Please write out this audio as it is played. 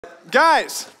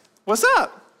Guys, what's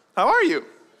up? How are you?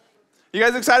 You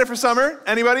guys excited for summer?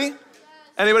 Anybody?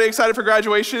 Anybody excited for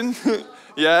graduation?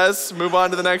 Yes, move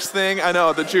on to the next thing. I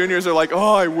know, the juniors are like,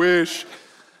 oh, I wish.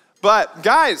 But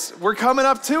guys, we're coming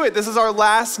up to it. This is our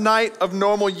last night of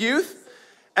normal youth.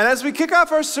 And as we kick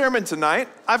off our sermon tonight,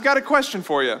 I've got a question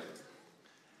for you.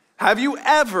 Have you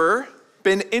ever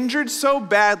been injured so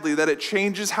badly that it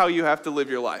changes how you have to live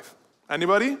your life?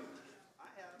 Anybody? I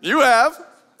have. You have.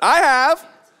 I have.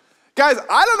 Guys,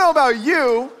 I don't know about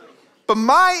you, but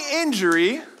my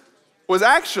injury was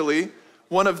actually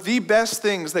one of the best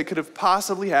things that could have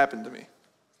possibly happened to me.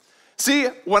 See,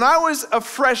 when I was a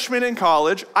freshman in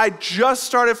college, I just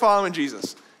started following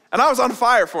Jesus, and I was on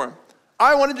fire for him.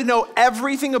 I wanted to know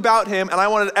everything about him, and I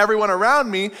wanted everyone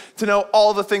around me to know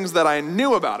all the things that I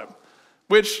knew about him,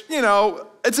 which, you know,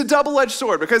 it's a double-edged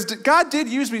sword because God did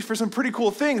use me for some pretty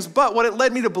cool things, but what it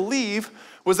led me to believe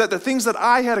was that the things that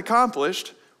I had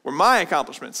accomplished were my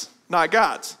accomplishments, not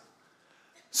God's.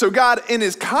 So God, in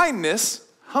his kindness,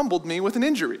 humbled me with an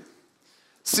injury.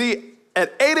 See,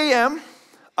 at 8 a.m.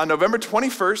 on November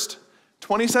 21st,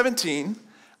 2017,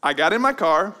 I got in my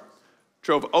car,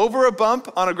 drove over a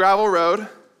bump on a gravel road,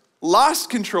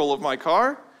 lost control of my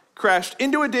car, crashed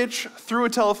into a ditch, through a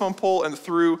telephone pole, and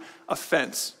through a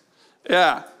fence.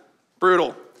 Yeah,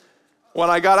 brutal.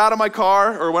 When I got out of my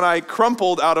car, or when I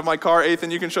crumpled out of my car, Ethan,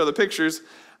 you can show the pictures,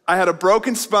 I had a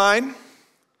broken spine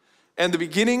and the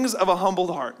beginnings of a humbled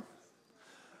heart.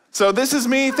 So this is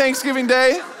me, Thanksgiving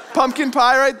Day, pumpkin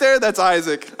pie right there, that's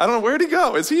Isaac. I don't know, where'd he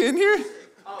go? Is he in here?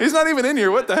 He's not even in here,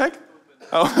 what the heck?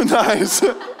 Oh, nice,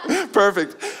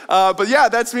 perfect. But yeah,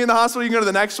 that's me in the hospital. You can go to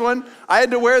the next one. I had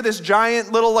to wear this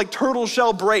giant little like turtle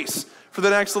shell brace for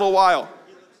the next little while.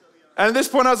 And at this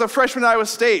point, I was a freshman at Iowa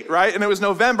State, right? And it was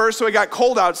November, so it got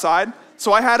cold outside.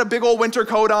 So I had a big old winter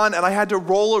coat on, and I had to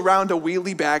roll around a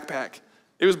wheelie backpack.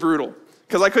 It was brutal,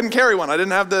 because I couldn't carry one. I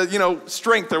didn't have the,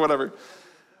 strength or whatever.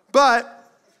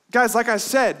 But, guys, like I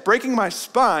said, breaking my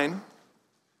spine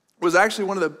was actually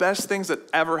one of the best things that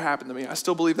ever happened to me. I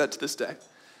still believe that to this day.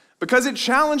 Because it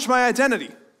challenged my identity.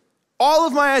 All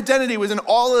of my identity was in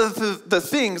all of the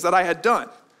things that I had done.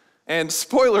 And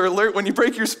spoiler alert, when you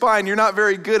break your spine, you're not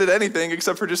very good at anything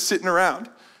except for just sitting around.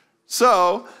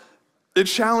 So it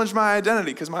challenged my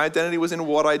identity because my identity was in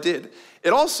what I did. It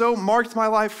also marked my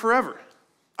life forever.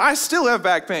 I still have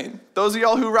back pain. Those of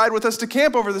y'all who ride with us to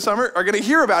camp over the summer are gonna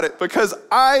hear about it because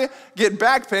I get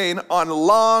back pain on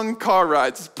long car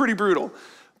rides. It's pretty brutal.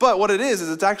 But what it is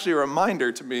it's actually a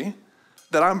reminder to me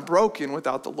that I'm broken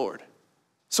without the Lord.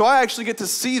 So I actually get to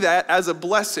see that as a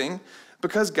blessing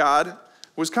because God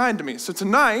was kind to me. So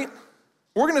tonight,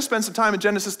 we're gonna spend some time in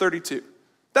Genesis 32.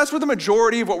 That's where the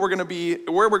majority of where we're gonna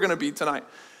be tonight.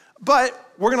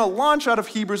 But we're gonna launch out of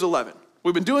Hebrews 11.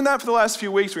 We've been doing that for the last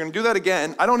few weeks. We're gonna do that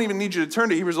again. I don't even need you to turn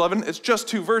to Hebrews 11. It's just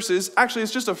 2 verses. Actually,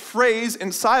 it's just a phrase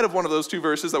inside of one of those 2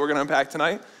 verses that we're gonna unpack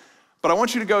tonight. But I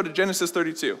want you to go to Genesis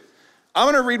 32. I'm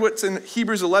gonna read what's in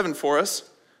Hebrews 11 for us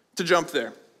to jump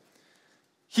there.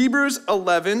 Hebrews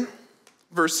 11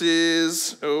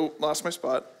 verses, lost my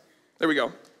spot. There we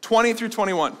go, 20 through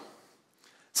 21. It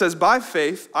says, by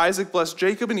faith, Isaac blessed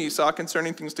Jacob and Esau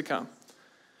concerning things to come.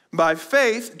 By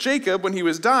faith, Jacob, when he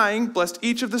was dying, blessed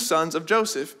each of the sons of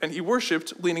Joseph, and he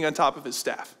worshiped leaning on top of his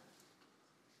staff.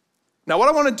 Now, what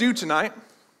I want to do tonight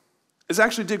is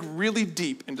actually dig really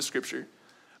deep into Scripture,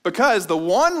 because the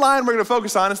one line we're going to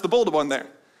focus on is the bolded one there.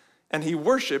 And he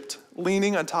worshiped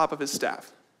leaning on top of his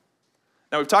staff.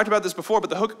 Now, we've talked about this before, but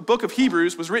the book of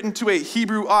Hebrews was written to a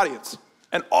Hebrew audience.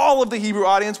 And all of the Hebrew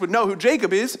audience would know who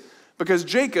Jacob is, because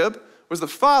Jacob was the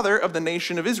father of the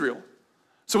nation of Israel.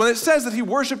 So when it says that he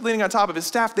worshiped leaning on top of his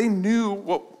staff, they knew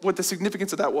what the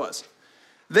significance of that was.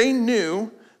 They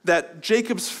knew that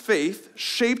Jacob's faith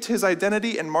shaped his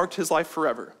identity and marked his life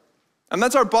forever. And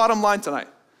that's our bottom line tonight,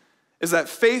 is that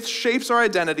faith shapes our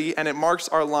identity and it marks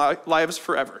our lives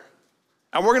forever.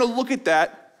 And we're gonna look at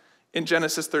that in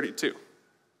Genesis 32.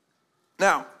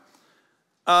 Now,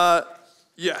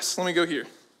 yes, let me go here.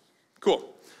 Cool.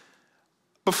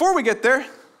 Before we get there,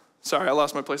 sorry, I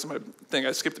lost my place in my thing.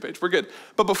 I skipped the page. We're good.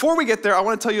 But before we get there, I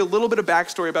want to tell you a little bit of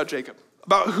backstory about Jacob,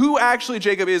 about who actually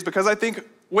Jacob is, because I think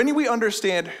when we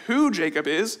understand who Jacob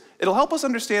is, it'll help us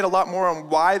understand a lot more on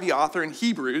why the author in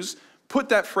Hebrews put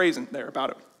that phrase in there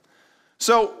about him.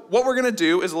 So what we're going to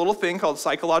do is a little thing called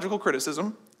psychological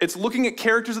criticism. It's looking at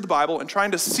characters of the Bible and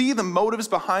trying to see the motives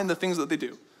behind the things that they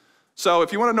do. So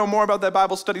if you want to know more about that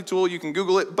Bible study tool, you can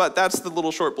Google it, but that's the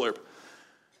little short blurb.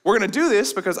 We're going to do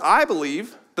this because I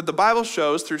believe that the Bible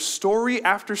shows through story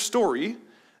after story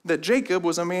that Jacob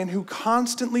was a man who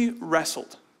constantly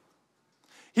wrestled.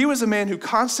 He was a man who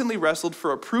constantly wrestled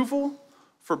for approval,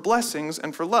 for blessings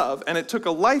and for love, and it took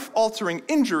a life-altering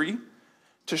injury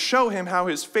to show him how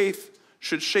his faith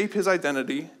should shape his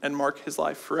identity and mark his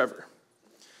life forever.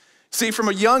 See, from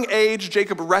a young age,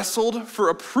 Jacob wrestled for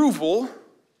approval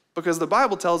because the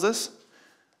Bible tells us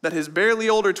that his barely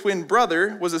older twin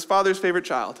brother was his father's favorite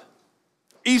child.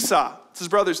 Esau, it's his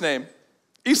brother's name.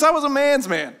 Esau was a man's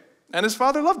man, and his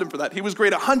father loved him for that. He was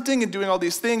great at hunting and doing all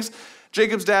these things.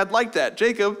 Jacob's dad liked that.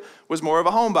 Jacob was more of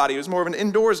a homebody. He was more of an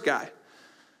indoors guy.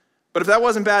 But if that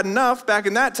wasn't bad enough, back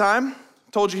in that time,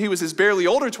 told you he was his barely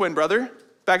older twin brother.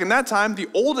 Back in that time, the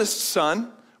oldest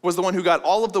son was the one who got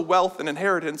all of the wealth and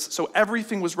inheritance, so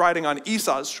everything was riding on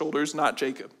Esau's shoulders, not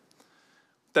Jacob.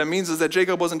 That means is that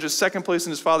Jacob wasn't just second place in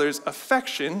his father's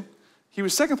affection, he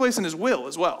was second place in his will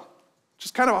as well.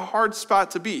 Just kind of a hard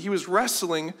spot to be. He was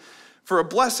wrestling for a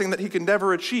blessing that he could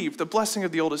never achieve, the blessing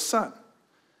of the oldest son.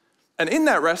 And in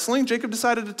that wrestling, Jacob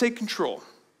decided to take control.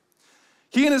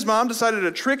 He and his mom decided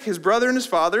to trick his brother and his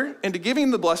father into giving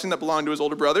him the blessing that belonged to his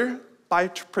older brother by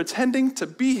pretending to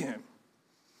be him.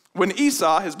 When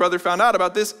Esau, his brother, found out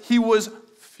about this, he was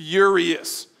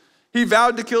furious. He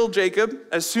vowed to kill Jacob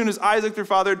as soon as Isaac, their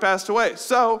father, had passed away.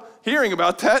 So, hearing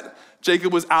about that,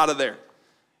 Jacob was out of there.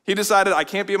 He decided, I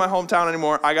can't be in my hometown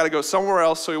anymore. I got to go somewhere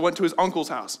else. So he went to his uncle's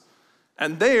house.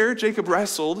 And there, Jacob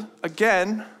wrestled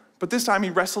again, but this time he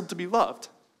wrestled to be loved.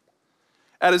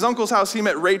 At his uncle's house, he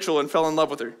met Rachel and fell in love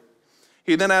with her.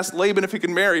 He then asked Laban if he could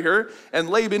marry her, and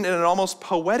Laban, in an almost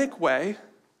poetic way,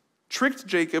 tricked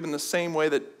Jacob in the same way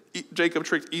that Jacob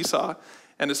tricked Esau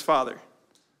and his father.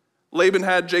 Laban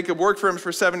had Jacob work for him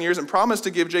for 7 years and promised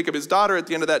to give Jacob his daughter at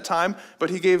the end of that time, but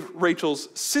he gave Rachel's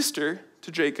sister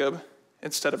to Jacob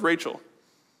instead of Rachel.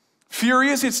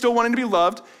 Furious, yet still wanting to be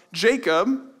loved,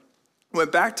 Jacob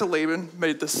went back to Laban,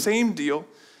 made the same deal,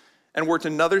 and worked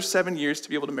another 7 years to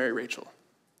be able to marry Rachel.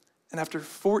 And after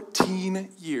 14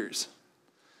 years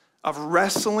of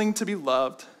wrestling to be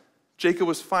loved, Jacob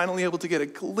was finally able to get a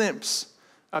glimpse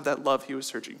of that love he was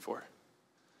searching for.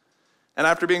 And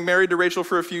after being married to Rachel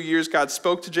for a few years, God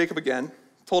spoke to Jacob again,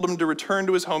 told him to return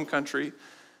to his home country,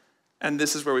 and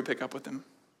this is where we pick up with him.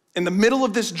 In the middle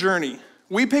of this journey,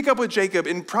 we pick up with Jacob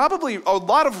in probably a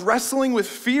lot of wrestling with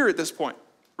fear at this point,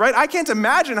 right? I can't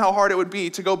imagine how hard it would be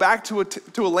to go back to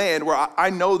a land where I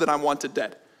know that I'm wanted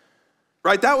dead,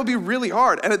 right? That would be really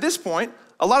hard. And at this point,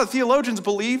 a lot of theologians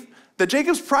believe that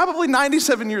Jacob's probably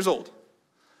 97 years old.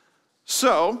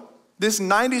 So, this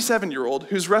 97-year-old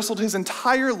who's wrestled his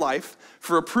entire life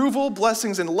for approval,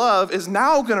 blessings, and love is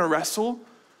now going to wrestle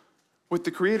with the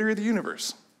creator of the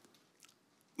universe.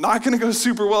 Not going to go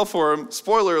super well for him,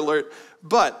 spoiler alert,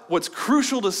 but what's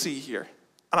crucial to see here,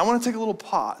 and I want to take a little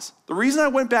pause. The reason I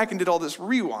went back and did all this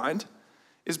rewind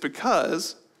is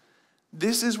because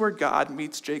this is where God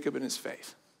meets Jacob in his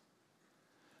faith.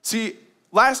 See,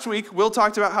 last week, Will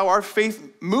talked about how our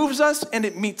faith moves us and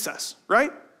it meets us,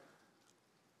 right?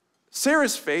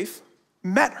 Sarah's faith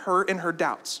met her in her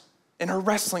doubts, in her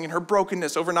wrestling, in her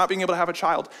brokenness over not being able to have a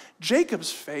child.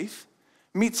 Jacob's faith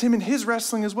meets him in his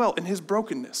wrestling as well, in his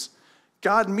brokenness.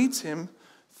 God meets him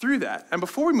through that. And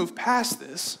before we move past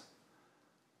this,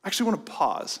 I actually want to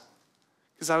pause,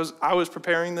 because I was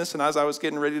preparing this, and as I was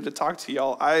getting ready to talk to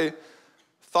y'all, I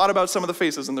thought about some of the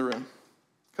faces in the room,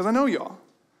 because I know y'all.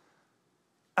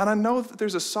 And I know that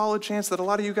there's a solid chance that a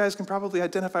lot of you guys can probably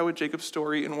identify with Jacob's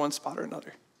story in one spot or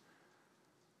another.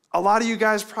 A lot of you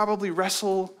guys probably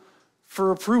wrestle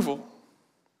for approval,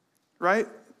 right?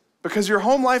 Because your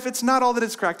home life, it's not all that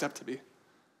it's cracked up to be.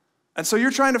 And so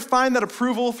you're trying to find that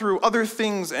approval through other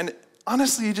things, and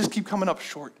honestly, you just keep coming up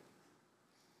short.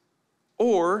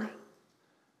 Or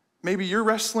maybe you're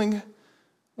wrestling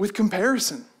with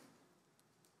comparison,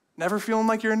 never feeling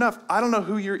like you're enough. I don't know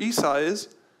who your Esau is,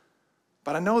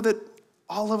 but I know that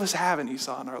all of us have an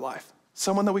Esau in our life.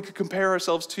 Someone that we could compare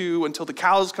ourselves to until the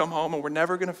cows come home and we're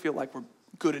never going to feel like we're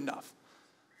good enough.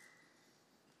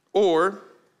 Or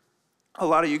a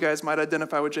lot of you guys might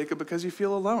identify with Jacob because you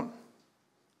feel alone.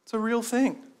 It's a real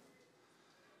thing.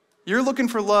 You're looking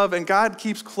for love and God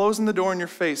keeps closing the door in your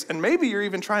face, and maybe you're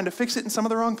even trying to fix it in some of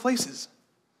the wrong places.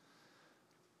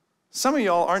 Some of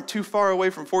y'all aren't too far away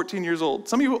from 14 years old.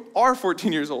 Some of you are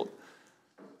 14 years old.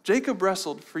 Jacob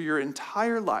wrestled for your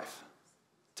entire life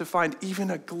to find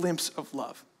even a glimpse of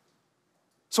love.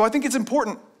 So I think it's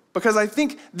important, because I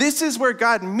think this is where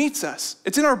God meets us.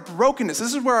 It's in our brokenness.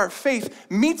 This is where our faith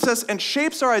meets us and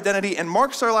shapes our identity and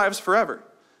marks our lives forever.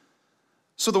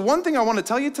 So the one thing I want to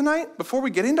tell you tonight, before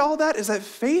we get into all that, is that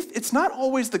faith, it's not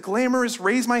always the glamorous,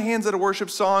 raise my hands at a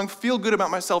worship song, feel good about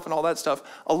myself and all that stuff.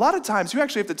 A lot of times you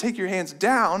actually have to take your hands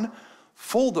down,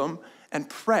 fold them, and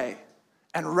pray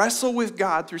and wrestle with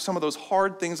God through some of those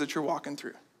hard things that you're walking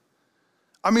through.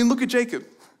 I mean, look at Jacob.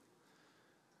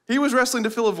 He was wrestling to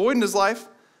fill a void in his life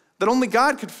that only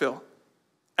God could fill.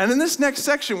 And in this next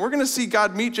section, we're going to see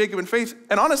God meet Jacob in faith.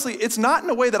 And honestly, it's not in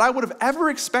a way that I would have ever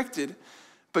expected,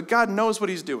 but God knows what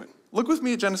he's doing. Look with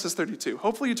me at Genesis 32.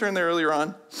 Hopefully you turned there earlier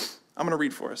on. I'm going to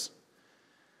read for us.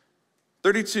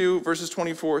 32 verses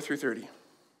 24 through 30. It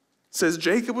says,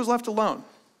 Jacob was left alone,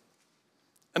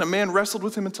 and a man wrestled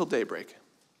with him until daybreak.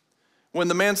 When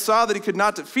the man saw that he could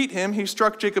not defeat him, he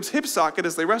struck Jacob's hip socket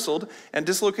as they wrestled and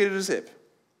dislocated his hip.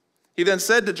 He then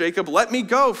said to Jacob, let me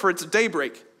go, for it's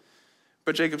daybreak.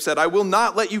 But Jacob said, I will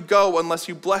not let you go unless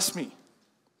you bless me.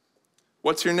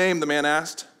 What's your name? The man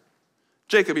asked.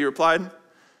 Jacob, he replied.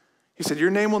 He said, your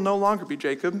name will no longer be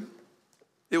Jacob.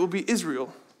 It will be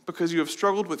Israel, because you have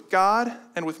struggled with God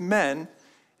and with men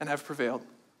and have prevailed.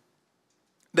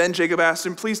 Then Jacob asked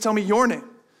him, please tell me your name.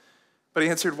 But he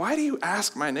answered, why do you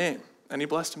ask my name? And he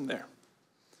blessed him there.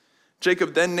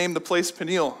 Jacob then named the place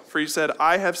Peniel, for he said,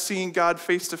 I have seen God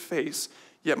face to face,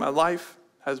 yet my life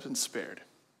has been spared.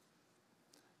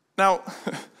 Now,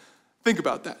 think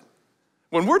about that.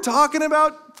 When we're talking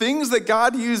about things that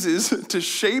God uses to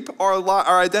shape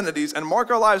our identities and mark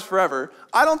our lives forever,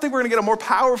 I don't think we're going to get a more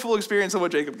powerful experience than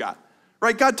what Jacob got.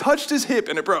 Right? God touched his hip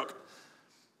and it broke.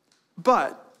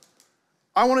 But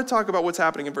I want to talk about what's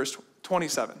happening in verse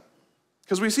 27,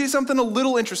 because we see something a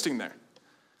little interesting there.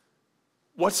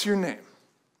 What's your name?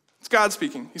 It's God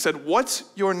speaking. He said, what's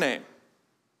your name?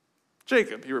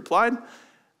 Jacob, he replied.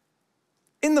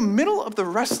 In the middle of the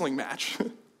wrestling match,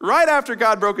 right after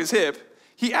God broke his hip,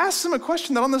 he asks him a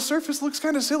question that on the surface looks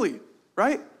kind of silly,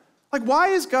 right? Like, why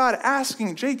is God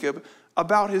asking Jacob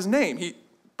about his name? He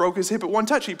broke his hip at one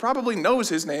touch. He probably knows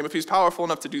his name if he's powerful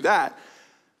enough to do that.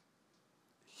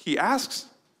 He asks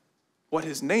what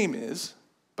his name is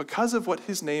because of what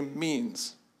his name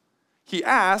means. He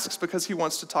asks because he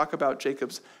wants to talk about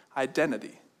Jacob's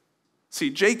identity. See,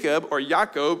 Jacob, or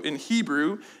Yaakov in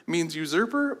Hebrew, means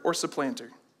usurper or supplanter.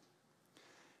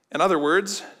 In other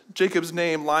words, Jacob's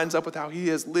name lines up with how he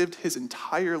has lived his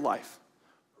entire life,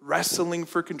 wrestling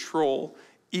for control,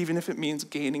 even if it means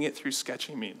gaining it through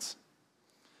sketchy means.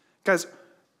 Guys,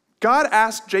 God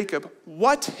asked Jacob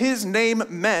what his name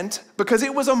meant because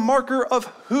it was a marker of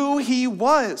who he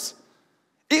was.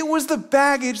 It was the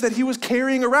baggage that he was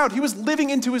carrying around. He was living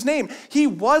into his name. He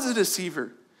was a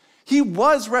deceiver. He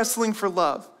was wrestling for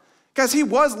love. Guys, he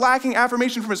was lacking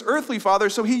affirmation from his earthly father,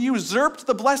 so he usurped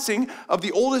the blessing of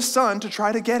the oldest son to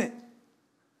try to get it.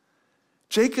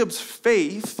 Jacob's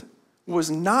faith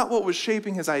was not what was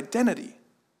shaping his identity.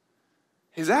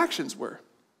 His actions were.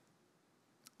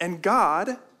 And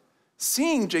God,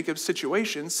 seeing Jacob's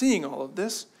situation, seeing all of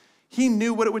this, he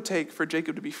knew what it would take for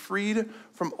Jacob to be freed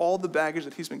from all the baggage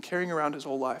that he's been carrying around his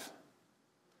whole life.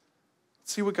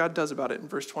 Let's see what God does about it in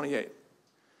verse 28.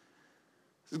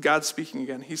 This is God speaking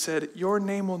again. He said, your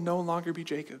name will no longer be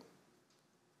Jacob.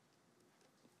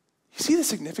 You see the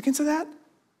significance of that?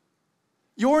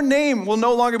 Your name will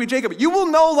no longer be Jacob. You will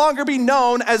no longer be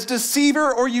known as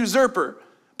deceiver or usurper,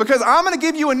 because I'm going to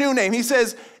give you a new name. He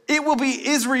says, it will be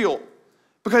Israel,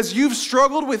 because you've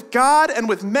struggled with God and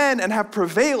with men and have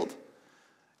prevailed.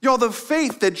 Y'all, the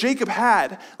faith that Jacob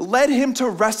had led him to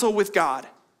wrestle with God.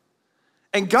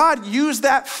 And God used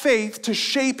that faith to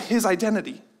shape his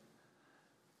identity.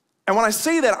 And when I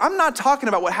say that, I'm not talking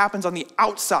about what happens on the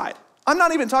outside. I'm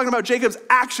not even talking about Jacob's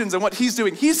actions and what he's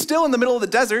doing. He's still in the middle of the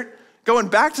desert, going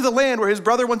back to the land where his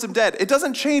brother wants him dead. It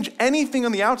doesn't change anything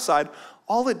on the outside.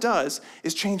 All it does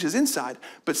is change his inside.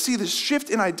 But see, the shift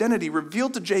in identity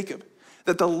revealed to Jacob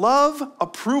that the love,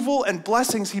 approval, and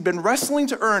blessings he'd been wrestling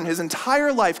to earn his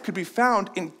entire life could be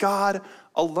found in God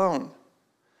alone.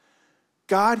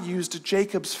 God used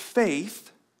Jacob's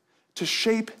faith to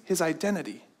shape his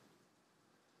identity.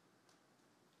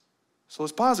 So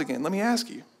let's pause again. Let me ask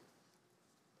you,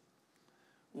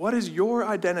 what is your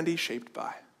identity shaped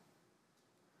by?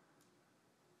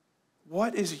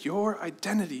 What is your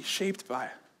identity shaped by?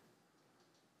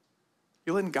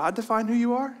 You letting God define who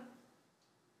you are?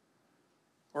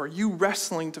 Or are you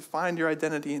wrestling to find your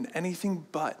identity in anything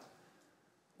but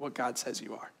what God says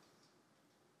you are?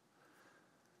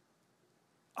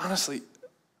 Honestly,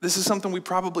 this is something we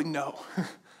probably know.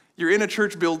 You're in a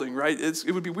church building, right?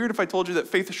 It would be weird if I told you that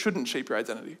faith shouldn't shape your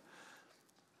identity.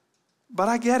 But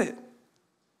I get it.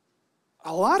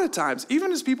 A lot of times,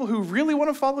 even as people who really want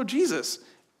to follow Jesus,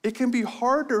 it can be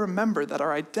hard to remember that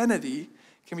our identity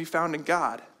can be found in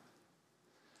God.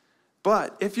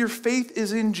 But if your faith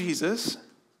is in Jesus,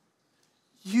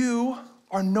 you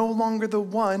are no longer the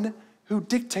one who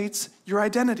dictates your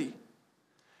identity.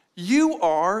 You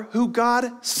are who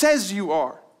God says you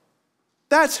are.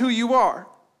 That's who you are.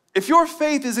 If your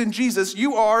faith is in Jesus,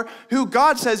 you are who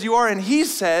God says you are, and he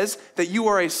says that you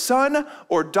are a son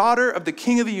or daughter of the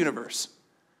King of the universe.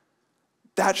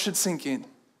 That should sink in.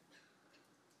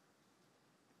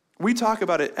 We talk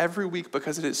about it every week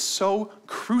because it is so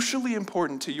crucially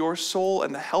important to your soul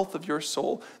and the health of your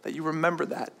soul that you remember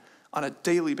that on a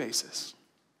daily basis.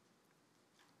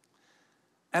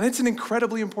 And it's an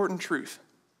incredibly important truth.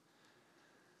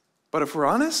 But if we're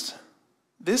honest,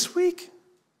 this week,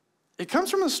 it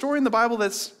comes from a story in the Bible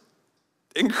that's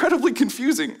incredibly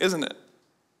confusing, isn't it?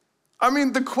 I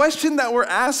mean, the question that we're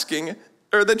asking,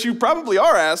 or that you probably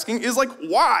are asking, is like,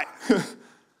 why?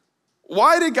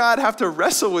 Why did God have to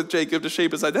wrestle with Jacob to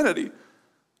shape his identity?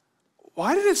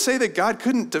 Why did it say that God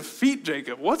couldn't defeat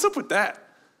Jacob? What's up with that?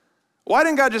 Why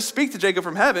didn't God just speak to Jacob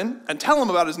from heaven and tell him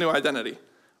about his new identity?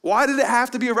 Why did it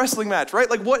have to be a wrestling match, right?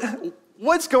 Like,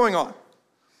 what's going on?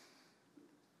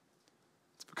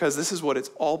 It's because this is what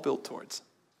it's all built towards.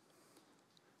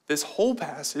 This whole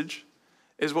passage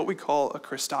is what we call a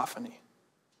Christophany.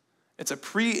 It's a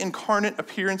pre-incarnate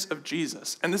appearance of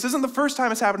Jesus. And this isn't the first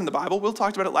time it's happened in the Bible. Will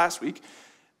talked about it last week.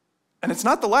 And it's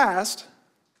not the last,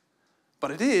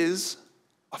 but it is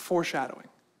a foreshadowing.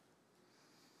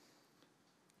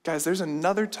 Guys, there's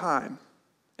another time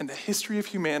in the history of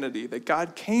humanity that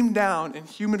God came down in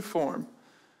human form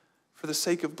for the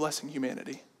sake of blessing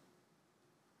humanity.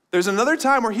 There's another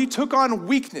time where he took on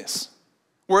weakness,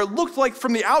 where it looked like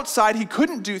from the outside he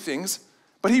couldn't do things,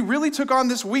 but he really took on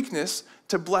this weakness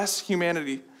to bless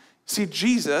humanity. See,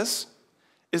 Jesus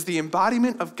is the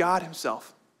embodiment of God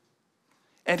himself.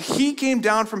 And he came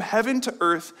down from heaven to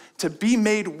earth to be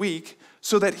made weak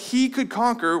so that he could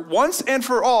conquer once and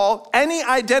for all any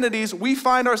identities we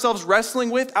find ourselves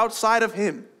wrestling with outside of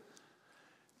him.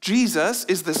 Jesus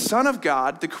is the Son of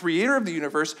God, the creator of the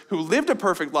universe, who lived a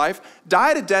perfect life,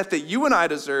 died a death that you and I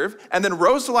deserve, and then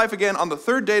rose to life again on the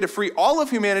third day to free all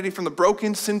of humanity from the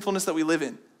broken sinfulness that we live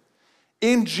in.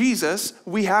 In Jesus,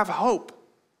 we have hope.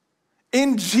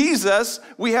 In Jesus,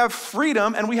 we have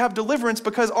freedom and we have deliverance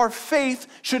because our faith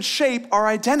should shape our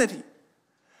identity.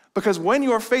 Because when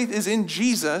your faith is in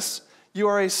Jesus, you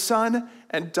are a son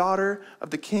and daughter of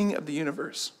the King of the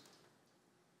universe.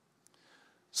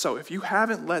 So if you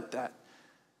haven't let that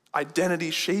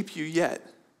identity shape you yet,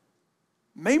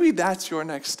 maybe that's your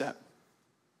next step.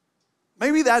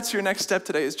 Maybe that's your next step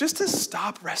today, is just to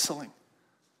stop wrestling.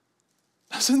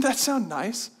 Doesn't that sound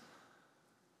nice?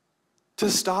 To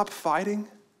stop fighting,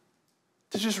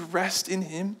 to just rest in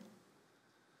him.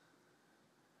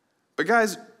 But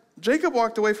guys, Jacob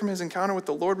walked away from his encounter with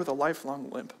the Lord with a lifelong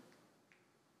limp.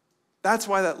 That's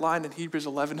why that line in Hebrews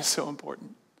 11 is so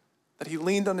important, that he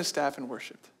leaned on his staff and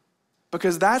worshiped.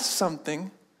 Because that's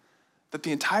something that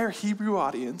the entire Hebrew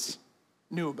audience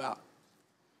knew about.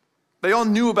 They all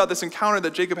knew about this encounter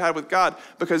that Jacob had with God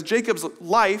because Jacob's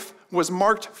life was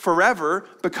marked forever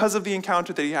because of the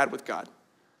encounter that he had with God.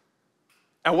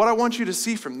 And what I want you to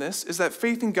see from this is that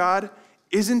faith in God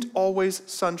isn't always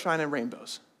sunshine and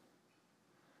rainbows.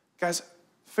 Guys,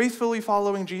 faithfully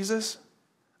following Jesus,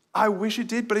 I wish it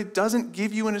did, but it doesn't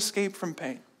give you an escape from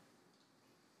pain.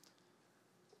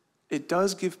 It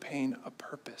does give pain a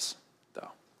purpose, though.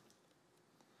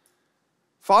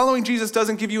 Following Jesus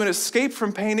doesn't give you an escape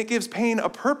from pain, it gives pain a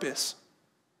purpose.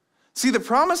 See, the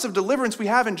promise of deliverance we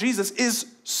have in Jesus is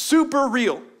super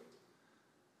real.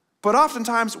 But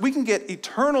oftentimes we can get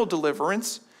eternal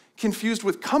deliverance confused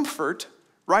with comfort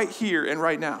right here and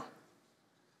right now.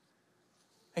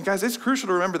 And guys, it's crucial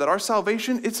to remember that our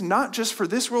salvation, it's not just for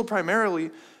this world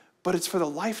primarily, but it's for the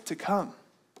life to come.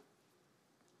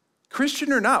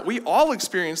 Christian or not, we all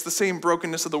experience the same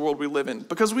brokenness of the world we live in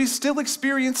because we still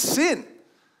experience sin.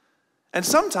 And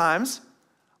sometimes,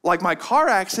 like my car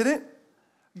accident,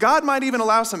 God might even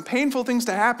allow some painful things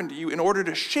to happen to you in order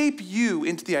to shape you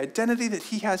into the identity that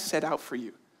he has set out for you.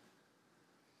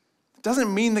 It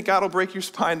doesn't mean that God will break your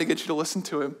spine to get you to listen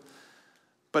to him,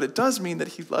 but it does mean that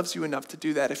he loves you enough to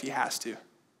do that if he has to.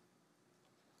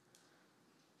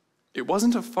 It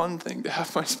wasn't a fun thing to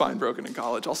have my spine broken in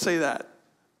college, I'll say that,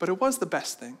 but it was the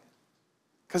best thing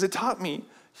because it taught me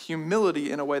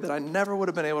humility in a way that I never would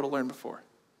have been able to learn before.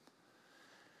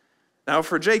 Now,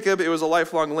 for Jacob, it was a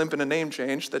lifelong limp and a name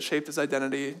change that shaped his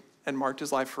identity and marked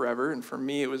his life forever. And for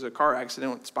me, it was a car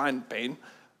accident with spine pain.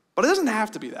 But it doesn't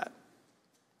have to be that.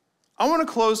 I want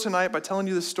to close tonight by telling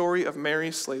you the story of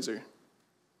Mary Slazer.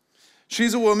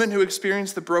 She's a woman who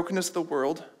experienced the brokenness of the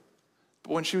world,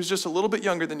 but when she was just a little bit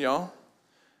younger than y'all,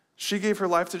 she gave her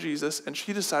life to Jesus, and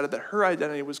she decided that her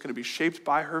identity was going to be shaped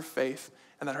by her faith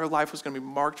and that her life was going to be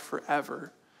marked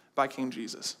forever by King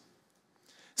Jesus.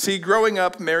 See, growing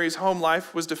up, Mary's home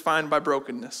life was defined by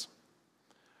brokenness.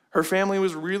 Her family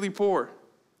was really poor,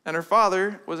 and her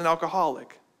father was an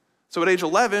alcoholic. So at age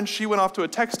 11, she went off to a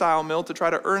textile mill to try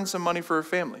to earn some money for her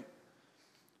family.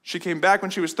 She came back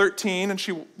when she was 13, and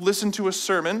she listened to a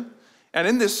sermon. And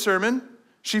in this sermon,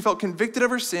 she felt convicted of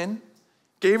her sin,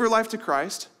 gave her life to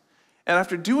Christ. And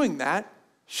after doing that,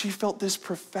 she felt this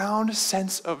profound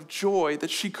sense of joy that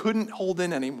she couldn't hold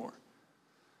in anymore.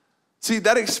 See,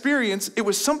 that experience, it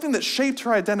was something that shaped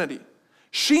her identity.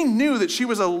 She knew that she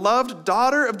was a loved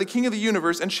daughter of the King of the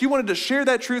universe, and she wanted to share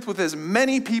that truth with as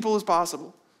many people as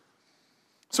possible.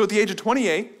 So at the age of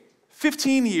 28,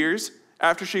 15 years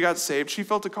after she got saved, she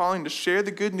felt a calling to share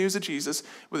the good news of Jesus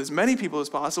with as many people as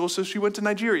possible, so she went to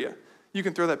Nigeria. You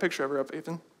can throw that picture of her up,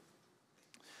 Ethan.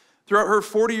 Throughout her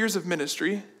 40 years of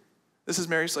ministry, this is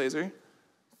Mary Slazer,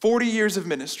 40 years of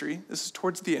ministry, this is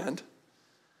towards the end,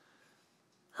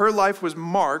 her life was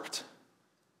marked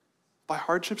by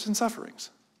hardships and sufferings.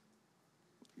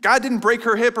 God didn't break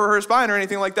her hip or her spine or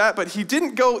anything like that, but he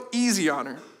didn't go easy on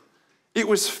her. It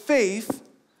was faith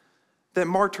that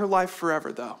marked her life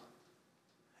forever, though.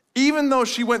 Even though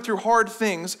she went through hard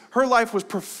things, her life was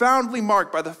profoundly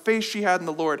marked by the faith she had in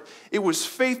the Lord. It was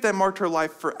faith that marked her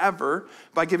life forever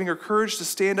by giving her courage to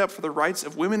stand up for the rights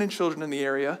of women and children in the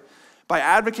area, by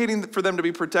advocating for them to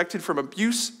be protected from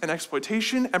abuse and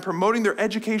exploitation, and promoting their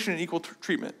education and equal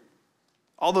treatment.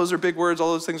 All those are big words,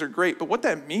 all those things are great, but what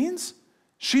that means,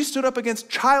 she stood up against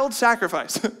child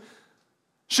sacrifice.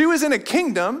 She was in a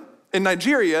kingdom in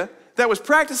Nigeria that was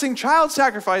practicing child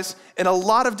sacrifice in a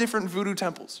lot of different voodoo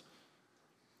temples.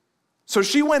 So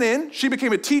she went in, she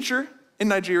became a teacher in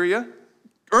Nigeria,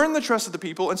 earned the trust of the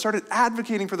people, and started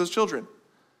advocating for those children.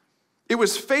 It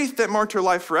was faith that marked her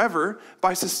life forever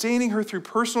by sustaining her through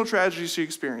personal tragedies she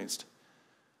experienced.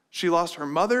 She lost her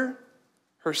mother,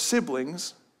 her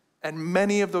siblings, and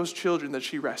many of those children that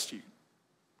she rescued.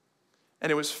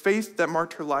 And it was faith that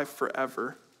marked her life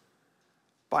forever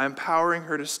by empowering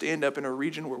her to stand up in a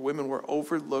region where women were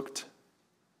overlooked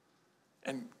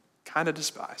and kind of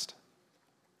despised.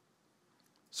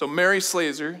 So Mary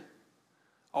Slazer,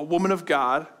 a woman of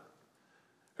God,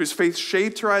 whose faith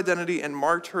shaped her identity and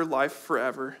marked her life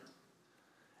forever,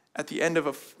 at the end of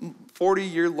a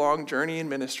 40-year-long journey in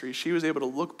ministry, she was able to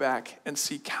look back and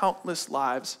see countless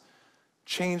lives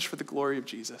changed for the glory of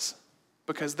Jesus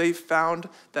because they found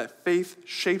that faith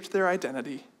shaped their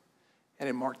identity and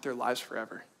it marked their lives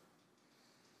forever.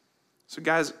 So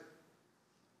guys,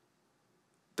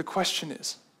 the question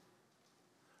is,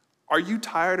 are you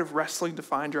tired of wrestling to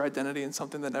find your identity in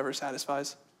something that never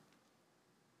satisfies?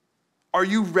 Are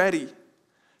you ready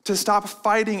to stop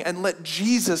fighting and let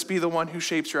Jesus be the one who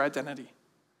shapes your identity?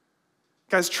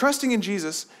 Guys, trusting in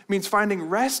Jesus means finding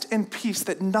rest and peace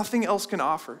that nothing else can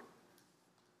offer.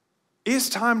 It's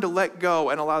time to let go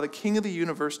and allow the King of the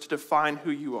universe to define who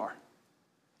you are.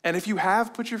 And if you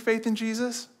have put your faith in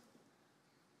Jesus,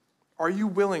 are you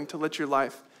willing to let your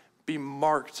life be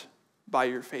marked by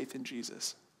your faith in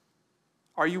Jesus?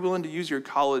 Are you willing to use your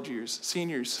college years,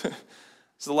 seniors?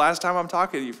 It's the last time I'm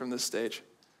talking to you from this stage.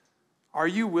 Are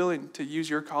you willing to use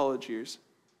your college years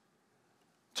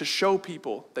to show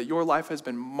people that your life has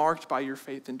been marked by your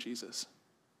faith in Jesus?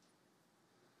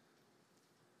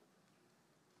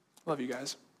 Love you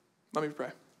guys. Let me pray.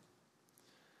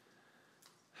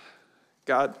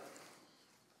 God,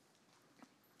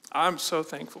 I'm so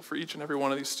thankful for each and every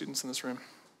one of these students in this room.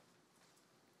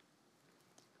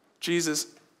 Jesus,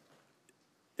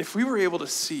 if we were able to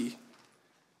see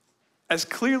as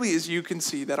clearly as you can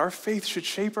see that our faith should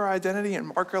shape our identity and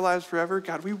mark our lives forever,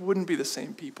 God, we wouldn't be the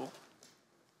same people.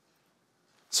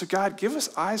 So God, give us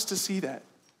eyes to see that.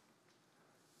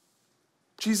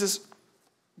 Jesus,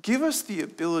 give us the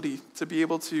ability to be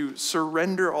able to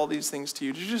surrender all these things to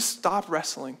you, to just stop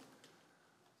wrestling.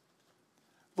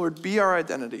 Lord, be our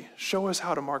identity. Show us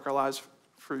how to mark our lives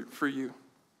for you.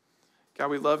 God,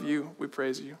 we love you. We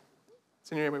praise you.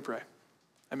 It's in your name we pray.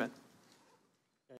 Amen.